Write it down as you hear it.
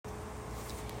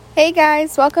Hey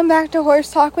guys, welcome back to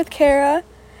Horse Talk with Kara.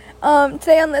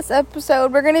 Today on this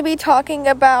episode, we're going to be talking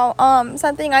about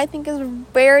something I think is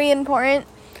very important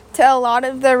to a lot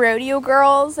of the rodeo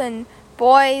girls and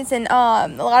boys and a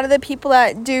lot of the people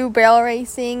that do barrel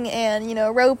racing and,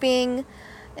 roping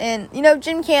and,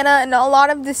 gymkhana and a lot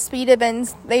of the speed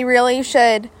events. They really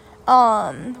should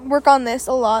work on this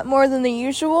a lot more than the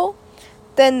usual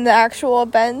than the actual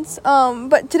events.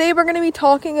 But today we're going to be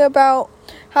talking about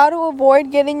how to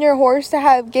avoid getting your horse to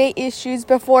have gait issues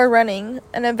before running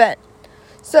an event.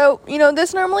 So,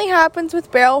 this normally happens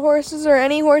with barrel horses or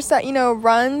any horse that,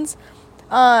 runs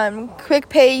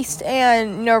quick-paced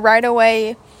and, right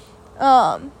away.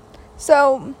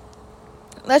 So,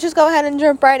 let's just go ahead and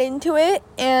jump right into it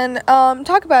and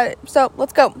talk about it. So,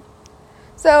 let's go.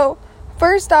 So,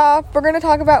 first off, we're going to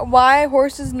talk about why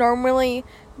horses normally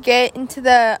get into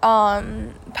the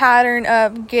pattern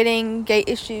of getting gait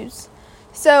issues.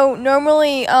 So,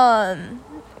 normally,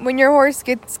 when your horse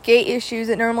gets gait issues,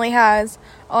 it normally has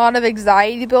a lot of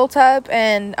anxiety built up,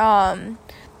 and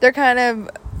they're kind of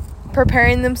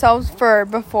preparing themselves for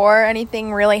before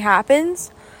anything really happens.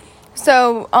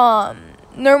 So,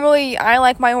 normally, I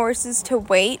like my horses to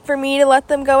wait for me to let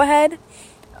them go ahead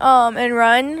and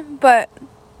run, but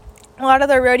a lot of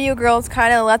the rodeo girls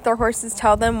kind of let their horses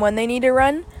tell them when they need to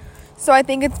run. So, I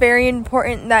think it's very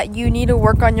important that you need to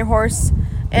work on your horse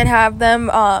and have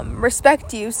them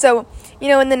respect you. So,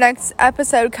 in the next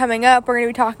episode coming up, we're going to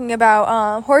be talking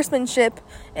about horsemanship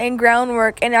and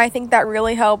groundwork, and I think that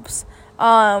really helps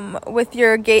with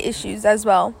your gait issues as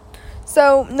well.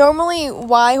 So, normally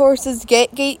why horses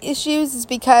get gait issues is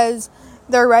because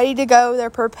they're ready to go, they're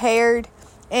prepared,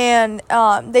 and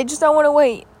they just don't want to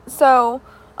wait. So,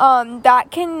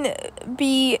 that can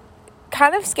be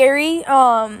kind of scary.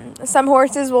 Some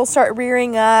horses will start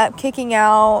rearing up, kicking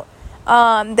out.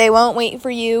 They won't wait for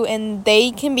you, and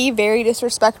they can be very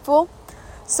disrespectful.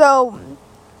 So,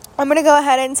 I'm going to go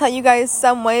ahead and tell you guys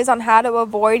some ways on how to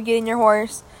avoid getting your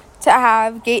horse to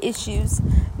have gait issues.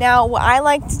 Now, what I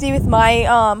like to do with my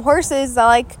horses, I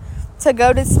like to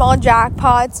go to small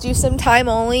jackpots, do some time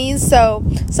onlys, so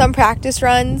some practice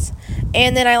runs,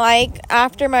 and then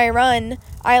after my run,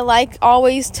 I like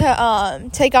always to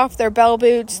take off their bell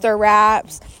boots, their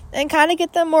wraps, and kind of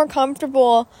get them more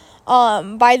comfortable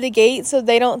by the gate, so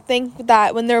they don't think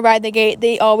that when they're by the gate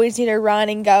they always need to run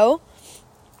and go.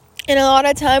 And a lot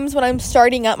of times when I'm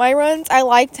starting up my runs, I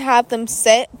like to have them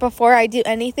sit before I do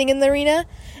anything in the arena,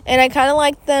 and I kind of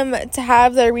like them to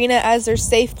have the arena as their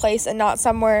safe place and not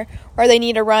somewhere where they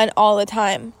need to run all the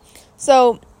time.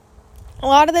 So a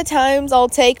lot of the times I'll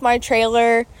take my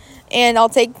trailer and I'll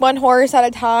take one horse at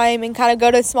a time and kind of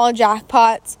go to small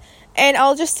jackpots, and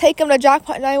I'll just take them to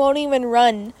jackpot and I won't even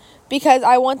run, because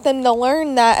I want them to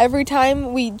learn that every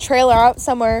time we trailer out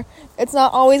somewhere, it's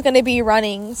not always going to be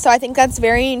running. So I think that's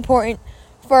very important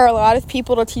for a lot of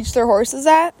people to teach their horses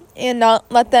that and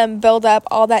not let them build up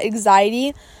all that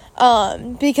anxiety.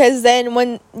 Because then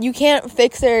when you can't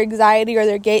fix their anxiety or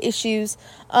their gait issues,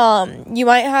 you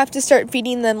might have to start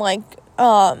feeding them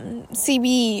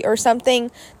CB or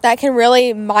something that can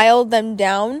really mild them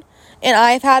down. And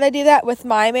I've had to do that with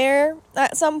my mare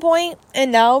at some point,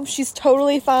 and now she's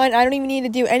totally fine. I don't even need to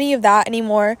do any of that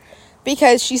anymore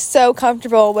because she's so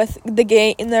comfortable with the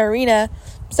gait in the arena.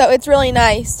 So it's really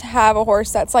nice to have a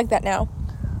horse that's like that now.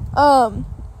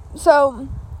 So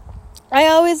I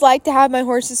always like to have my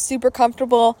horses super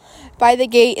comfortable by the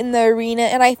gate in the arena,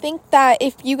 and I think that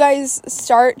if you guys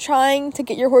start trying to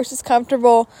get your horses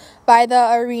comfortable by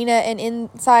the arena and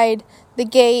inside the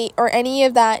gate or any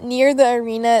of that near the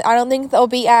arena, I don't think they'll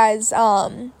be as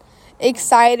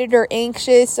excited or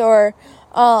anxious or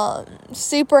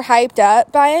super hyped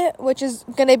up by it, which is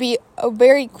going to be a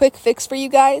very quick fix for you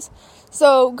guys.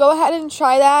 So go ahead and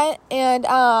try that, and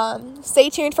stay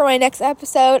tuned for my next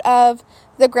episode of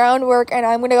the groundwork, and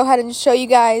I'm going to go ahead and show you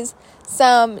guys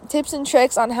some tips and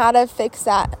tricks on how to fix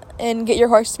that and get your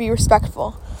horse to be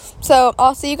respectful. So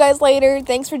I'll see you guys later.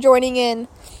 Thanks for joining in.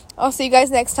 I'll see you guys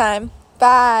next time.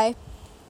 Bye.